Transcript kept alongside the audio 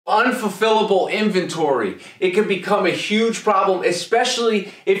Unfulfillable inventory. It can become a huge problem,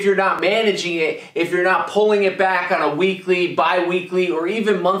 especially if you're not managing it, if you're not pulling it back on a weekly, bi-weekly, or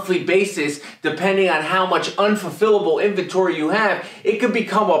even monthly basis, depending on how much unfulfillable inventory you have. It could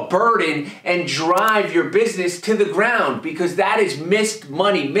become a burden and drive your business to the ground, because that is missed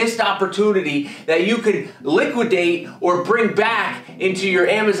money, missed opportunity that you could liquidate or bring back into your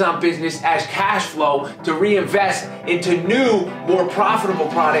Amazon business as cash flow to reinvest into new, more profitable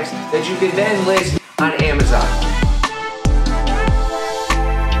products that you can then list on Amazon.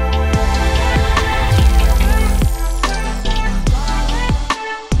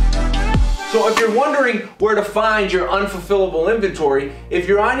 So if you're wondering where to find your unfulfillable inventory, if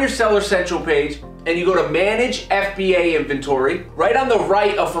you're on your Seller Central page and you go to Manage FBA Inventory, right on the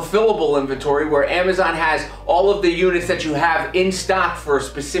right of Fulfillable Inventory, where Amazon has all of the units that you have in stock for a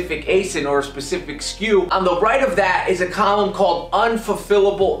specific ASIN or a specific SKU, on the right of that is a column called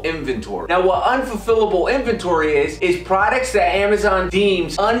Unfulfillable Inventory. Now, what Unfulfillable Inventory is products that Amazon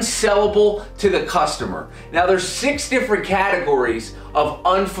deems unsellable to the customer. Now, there's 6 different categories of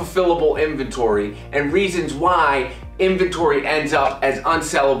unfulfillable inventory and reasons why inventory ends up as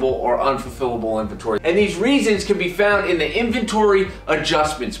unsellable or unfulfillable inventory. And these reasons can be found in the Inventory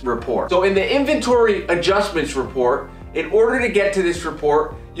Adjustments Report. So in the Inventory Adjustments Report, in order to get to this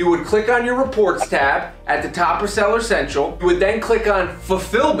report, you would click on your Reports tab at the top of Seller Central. You would then click on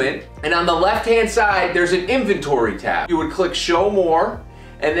Fulfillment, and on the left-hand side, there's an Inventory tab. You would click Show More,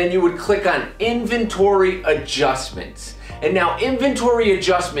 and then you would click on Inventory Adjustments. And now Inventory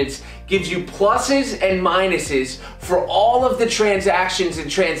Adjustments gives you pluses and minuses for all of the transactions and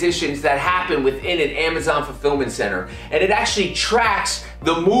transitions that happen within an Amazon Fulfillment Center. And it actually tracks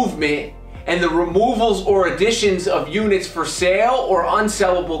the movement and the removals or additions of units for sale or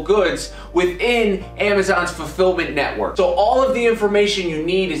unsellable goods within Amazon's fulfillment network. So all of the information you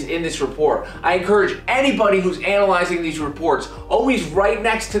need is in this report. I encourage anybody who's analyzing these reports, always right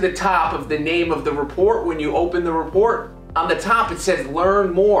next to the top of the name of the report when you open the report, on the top it says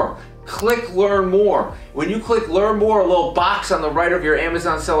Learn More. Click Learn More. When you click Learn More, a little box on the right of your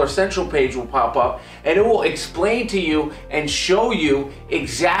Amazon Seller Central page will pop up, and it will explain to you and show you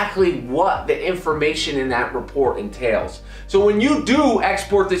exactly what the information in that report entails. So when you do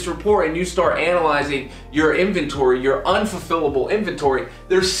export this report and you start analyzing your inventory, your unfulfillable inventory,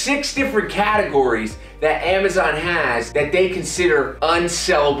 there's 6 different categories that Amazon has that they consider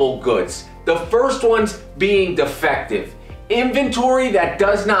unsellable goods. The first one's being defective. Inventory that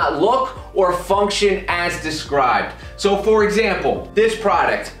does not look or function as described. So for example, this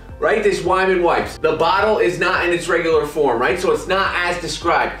product, right? This Wyman wipes. The bottle is not in its regular form, right? So it's not as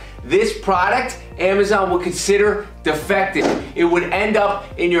described. This product, Amazon would consider defective. It would end up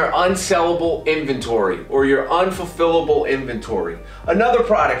in your unsellable inventory or your unfulfillable inventory. Another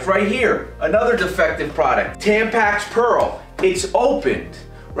product right here, another defective product, Tampax Pearl. It's opened,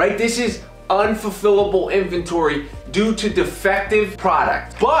 right? This is unfulfillable inventory due to defective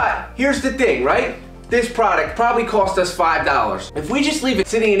product. But here's the thing, right? This product probably cost us $5. If we just leave it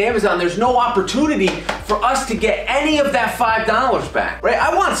sitting in Amazon, there's no opportunity for us to get any of that $5 back, right?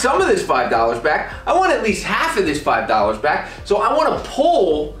 I want some of this $5 back. I want at least half of this $5 back. So I want to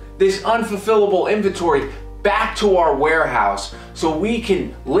pull this unfulfillable inventory back to our warehouse so we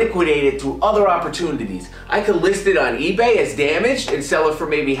can liquidate it through other opportunities. I could list it on eBay as damaged and sell it for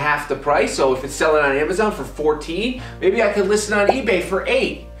maybe half the price. So if it's selling on Amazon for 14, maybe I could list it on eBay for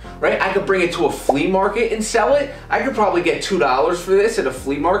 8. Right? I could bring it to a flea market and sell it. I could probably get $2 for this at a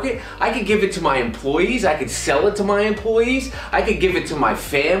flea market. I could give it to my employees. I could sell it to my employees. I could give it to my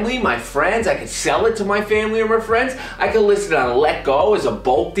family, my friends. I could sell it to my family or my friends. I could list it on Let Go as a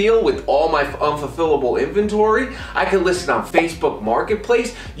bulk deal with all my unfulfillable inventory. I could list it on Facebook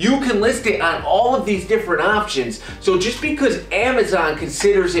Marketplace. You can list it on all of these different options. So just because Amazon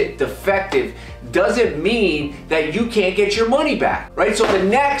considers it defective doesn't mean that you can't get your money back, right? So the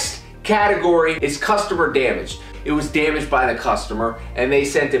next category is customer damage. It was damaged by the customer and they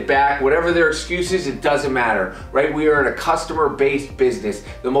sent it back. Whatever their excuse is, it doesn't matter, right? We are in a customer-based business.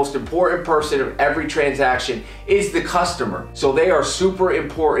 The most important person of every transaction is the customer. So they are super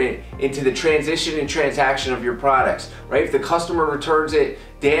important into the transition and transaction of your products, right? If the customer returns it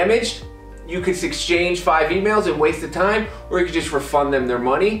damaged, you could exchange 5 emails and waste the time, or you could just refund them their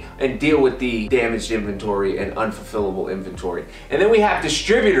money and deal with the damaged inventory and unfulfillable inventory. And then we have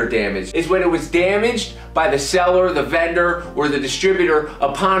distributor damage, is when it was damaged by the seller, the vendor, or the distributor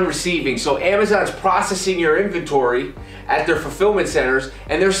upon receiving. So Amazon's processing your inventory at their fulfillment centers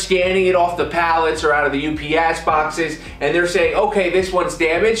and they're scanning it off the pallets or out of the UPS boxes and they're saying, okay, this one's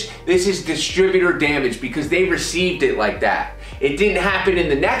damaged, this is distributor damage because they received it like that. It didn't happen in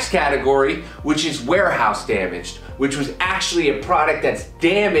the next category, which is warehouse damaged, which was actually a product that's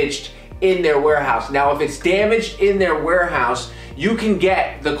damaged in their warehouse. Now, if it's damaged in their warehouse, you can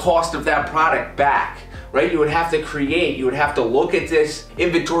get the cost of that product back, right? You would have to look at this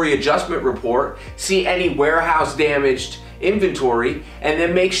inventory adjustment report, see any warehouse damaged inventory, and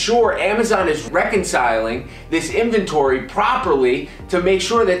then make sure Amazon is reconciling this inventory properly to make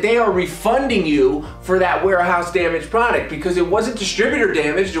sure that they are refunding you for that warehouse damaged product, because it wasn't distributor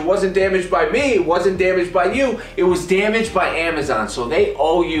damaged, it wasn't damaged by me, it wasn't damaged by you, it was damaged by Amazon, so they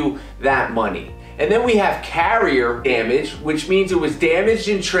owe you that money. And then we have carrier damage, which means it was damaged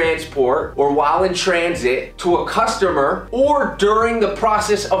in transport or while in transit to a customer or during the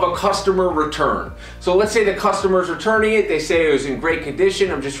process of a customer return. So let's say the customer's returning it, they say it was in great condition,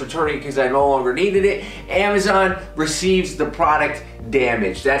 I'm just returning it because I no longer needed it. Amazon receives the product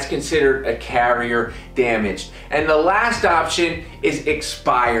damaged. That's considered a carrier damaged. And the last option is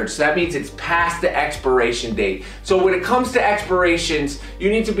expired. So that means it's past the expiration date. So when it comes to expirations, you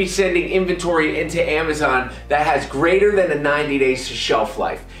need to be sending inventory into Amazon that has greater than a 90 days shelf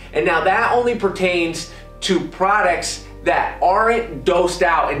life. And now that only pertains to products that aren't dosed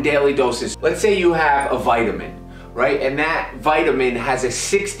out in daily doses. Let's say you have a vitamin, right? And that vitamin has a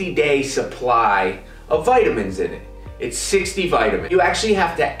 60-day supply of vitamins in it. It's 60 vitamins. You actually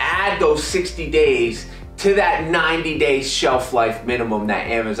have to add those 60 days to that 90-day shelf life minimum that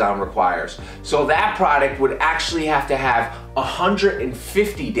Amazon requires. So that product would actually have to have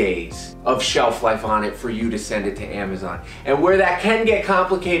 150 days of shelf life on it for you to send it to Amazon. And where that can get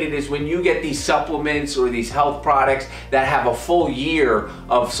complicated is when you get these supplements or these health products that have a full year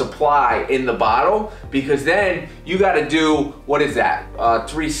of supply in the bottle, because then you got to do, what is that,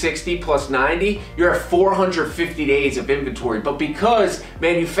 360 plus 90? You're at 450 days of inventory. But because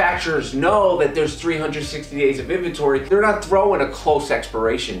manufacturers know that there's 360 days of inventory, they're not throwing a close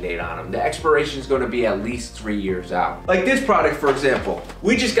expiration date on them. The expiration is going to be at least 3 years out. Like this product, for example,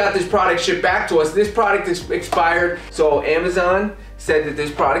 we just got this product shipped back to us. This product is expired. So Amazon said that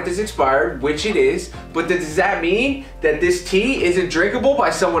this product is expired, which it is, but does that mean that this tea isn't drinkable by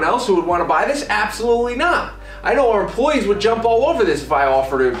someone else who would want to buy this? Absolutely not. I know our employees would jump all over this if I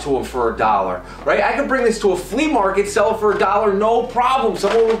offered it to them for $1, right? I could bring this to a flea market, sell it for $1, no problem.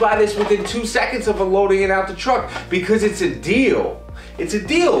 Someone would buy this within 2 seconds of unloading it out the truck because it's a deal. It's a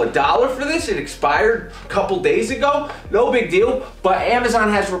deal, $1 for this. It expired a couple days ago, no big deal, but Amazon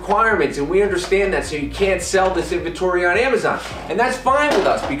has requirements and we understand that, so you can't sell this inventory on Amazon. And that's fine with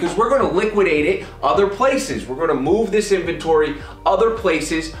us because we're gonna liquidate it other places. We're gonna move this inventory other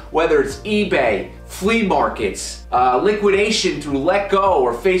places, whether it's eBay, flea markets, liquidation through Let Go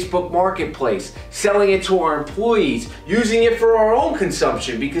or Facebook Marketplace, selling it to our employees, using it for our own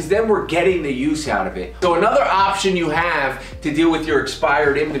consumption, because then we're getting the use out of it. So another option you have to deal with your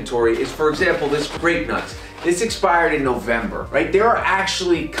expired inventory is, for example, this grape nuts. This expired in November, right? There are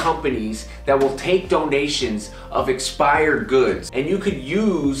actually companies that will take donations of expired goods, and you could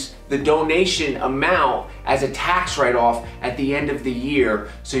use the donation amount as a tax write-off at the end of the year,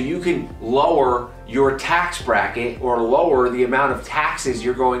 so you can lower your tax bracket or lower the amount of taxes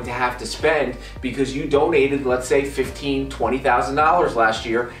you're going to have to spend because you donated, let's say, $15,000, $20,000 last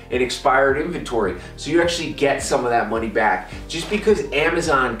year in expired inventory. So you actually get some of that money back. Just because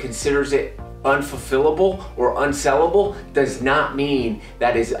Amazon considers it unfulfillable or unsellable does not mean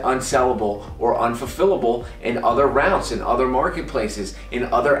that is unsellable or unfulfillable in other routes, in other marketplaces, in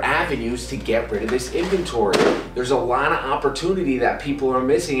other avenues to get rid of this inventory. There's a lot of opportunity that people are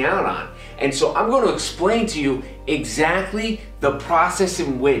missing out on. And so I'm going to explain to you exactly the process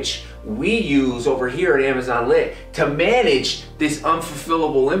in which we use over here at Amazon Lit to manage this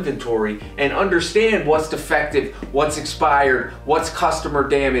unfulfillable inventory and understand what's defective, what's expired, what's customer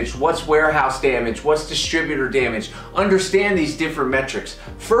damage, what's warehouse damage, what's distributor damage. Understand these different metrics.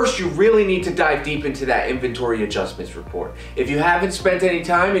 First, you really need to dive deep into that inventory adjustments report. If you haven't spent any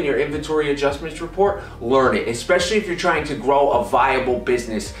time in your inventory adjustments report, learn it, especially if you're trying to grow a viable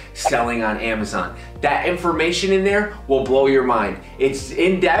business selling on Amazon. That information in there will blow your mind. It's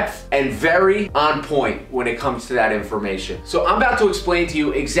in depth and very on point when it comes to that information. So I'm about to explain to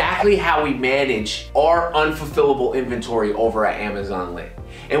you exactly how we manage our unfulfillable inventory over at Amazon Lit.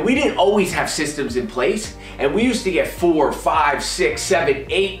 And we didn't always have systems in place, and we used to get 4, 5, 6, 7,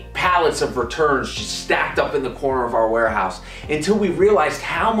 8 pallets of returns just stacked up in the corner of our warehouse until we realized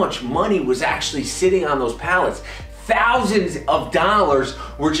how much money was actually sitting on those pallets. thousands of dollars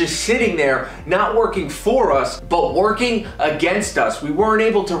were just sitting there, not working for us, but working against us. We weren't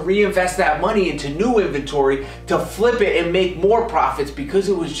able to reinvest that money into new inventory to flip it and make more profits because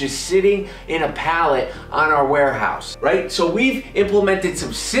it was just sitting in a pallet on our warehouse, right? So we've implemented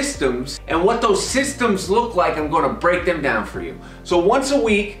some systems, and what those systems look like, I'm going to break them down for you. So once a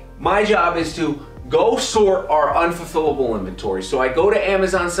week, my job is to go sort our unfulfillable inventory. So I go to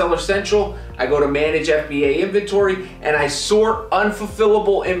Amazon Seller Central, I go to Manage FBA Inventory, and I sort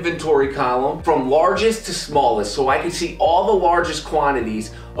unfulfillable inventory column from largest to smallest, so I can see all the largest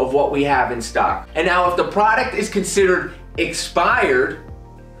quantities of what we have in stock. And now if the product is considered expired,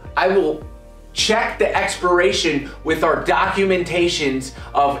 I will check the expiration with our documentations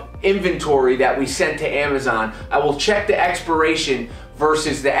of inventory that we sent to Amazon. I will check the expiration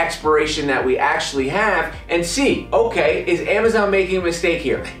versus the expiration that we actually have and see, okay, is Amazon making a mistake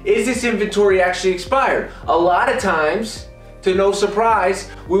here? Is this inventory actually expired? A lot of times, to no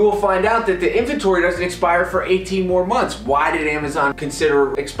surprise, we will find out that the inventory doesn't expire for 18 more months. Why did Amazon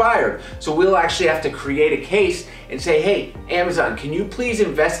consider expired? So we'll actually have to create a case and say, hey, Amazon, can you please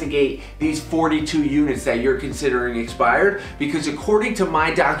investigate these 42 units that you're considering expired? Because according to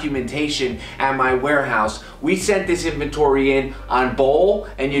my documentation at my warehouse, we sent this inventory in on bowl,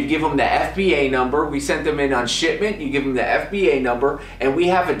 and you'd give them the FBA number. We sent them in on shipment, you give them the FBA number, and we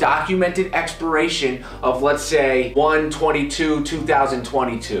have a documented expiration of, let's say,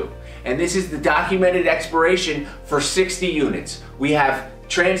 1/22/2022. And this is the documented expiration for 60 units. We have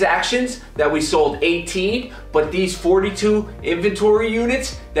transactions that we sold 18, but these 42 inventory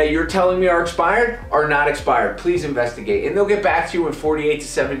units that you're telling me are expired are not expired. Please investigate. And they'll get back to you in 48 to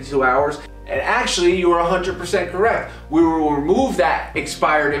 72 hours. And actually, you are 100% correct. We will remove that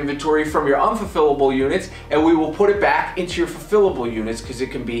expired inventory from your unfulfillable units, and we will put it back into your fulfillable units because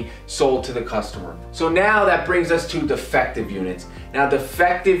it can be sold to the customer. So now that brings us to defective units. Now,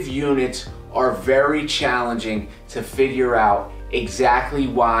 defective units are very challenging to figure out exactly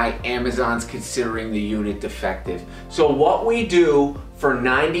why Amazon's considering the unit defective. So what we do for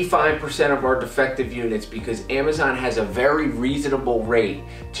 95% of our defective units, because Amazon has a very reasonable rate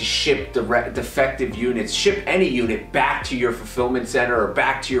to ship the defective units, ship any unit back to your fulfillment center or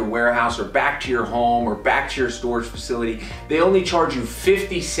back to your warehouse or back to your home or back to your storage facility. They only charge you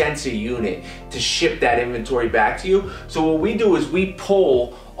 50 cents a unit to ship that inventory back to you. So what we do is we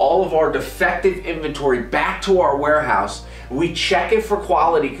pull all of our defective inventory back to our warehouse. We check it for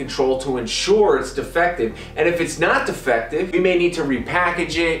quality control to ensure it's defective. And if it's not defective, we may need to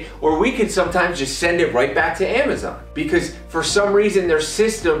repackage it, or we could sometimes just send it right back to Amazon because for some reason their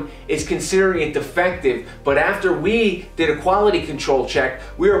system is considering it defective. But after we did a quality control check,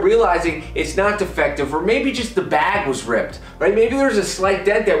 we are realizing it's not defective, or maybe just the bag was ripped, right? Maybe there's a slight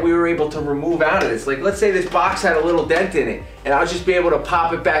dent that we were able to remove out of this. Like, let's say this box had a little dent in it, and I'll just be able to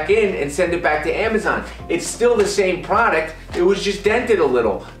pop it back in and send it back to Amazon. It's still the same product, it was just dented a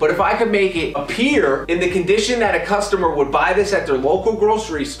little. But if I could make it appear in the condition that a customer would buy this at their local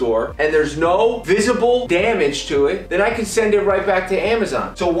grocery store, and there's no visible damage to it, then I can send it right back to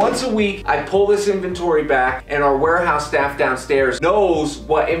Amazon. So once a week, I pull this inventory back, and our warehouse staff downstairs knows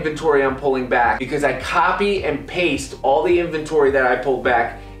what inventory I'm pulling back because I copy and paste all the inventory that I pulled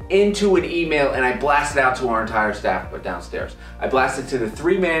back into an email, and I blast it out to our entire staff downstairs. I blast it to the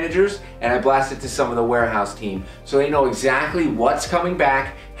 3 managers, and I blast it to some of the warehouse team so they know exactly what's coming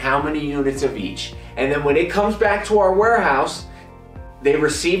back, how many units of each. And then when it comes back to our warehouse, they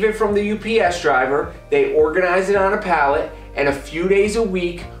receive it from the UPS driver, they organize it on a pallet, and a few days a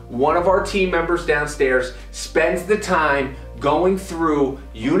week, one of our team members downstairs spends the time going through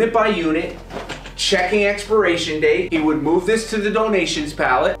unit by unit, checking expiration date. He would move this to the donations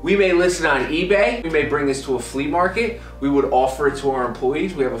pallet. We may list it on eBay. We may bring this to a flea market. We would offer it to our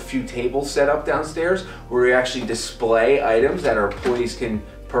employees. We have a few tables set up downstairs where we actually display items that our employees can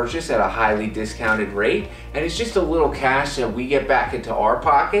purchase at a highly discounted rate, and it's just a little cash that we get back into our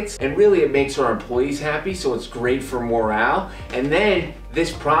pockets, and really it makes our employees happy, so it's great for morale. And then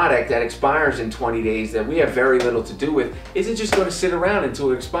this product that expires in 20 days that we have very little to do with isn't just going to sit around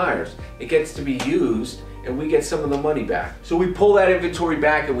until it expires. It gets to be used, and we get some of the money back. So we pull that inventory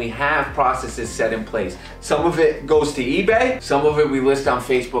back, and we have processes set in place. Some of it goes to eBay, some of it we list on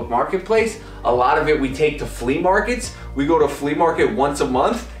Facebook Marketplace, a lot of it we take to flea markets. We go to a flea market once a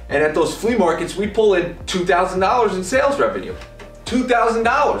month, and at those flea markets we pull in $2,000 in sales revenue.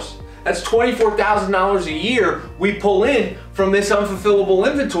 $2,000. That's $24,000 a year we pull in from this unfulfillable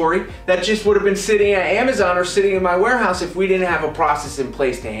inventory that just would have been sitting at Amazon or sitting in my warehouse if we didn't have a process in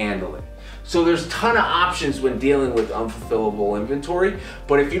place to handle it. So there's a ton of options when dealing with unfulfillable inventory,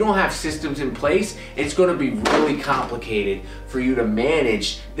 but if you don't have systems in place, it's going to be really complicated for you to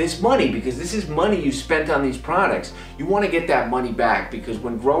manage this money, because this is money you spent on these products. You want to get that money back, because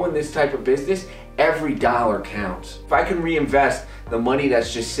when growing this type of business, every dollar counts. If I can reinvest the money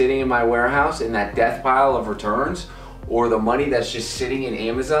that's just sitting in my warehouse in that death pile of returns, or the money that's just sitting in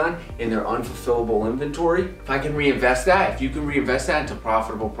Amazon in their unfulfillable inventory, if I can reinvest that, if you can reinvest that into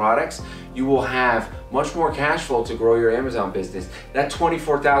profitable products, you will have much more cash flow to grow your Amazon business. That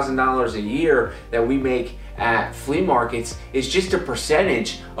 $24,000 a year that we make at flea markets is just a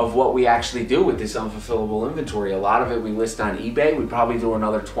percentage of what we actually do with this unfulfillable inventory. A lot of it we list on eBay. We probably do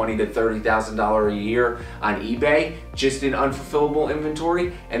another $20,000 to $30,000 a year on eBay just in unfulfillable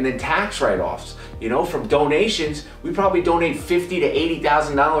inventory, and then tax write-offs. You know, from donations, we probably donate $50,000 to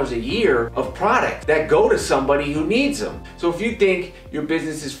 $80,000 a year of product that go to somebody who needs them. So if you think your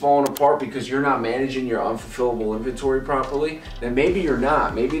business is falling apart because you're not managing your unfulfillable inventory properly, then maybe you're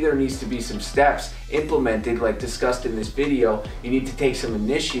not. Maybe there needs to be some steps implemented like discussed in this video. You need to take some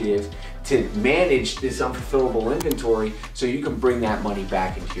initiative to manage this unfulfillable inventory so you can bring that money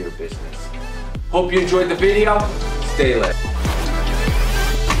back into your business. Hope you enjoyed the video. Stay lit.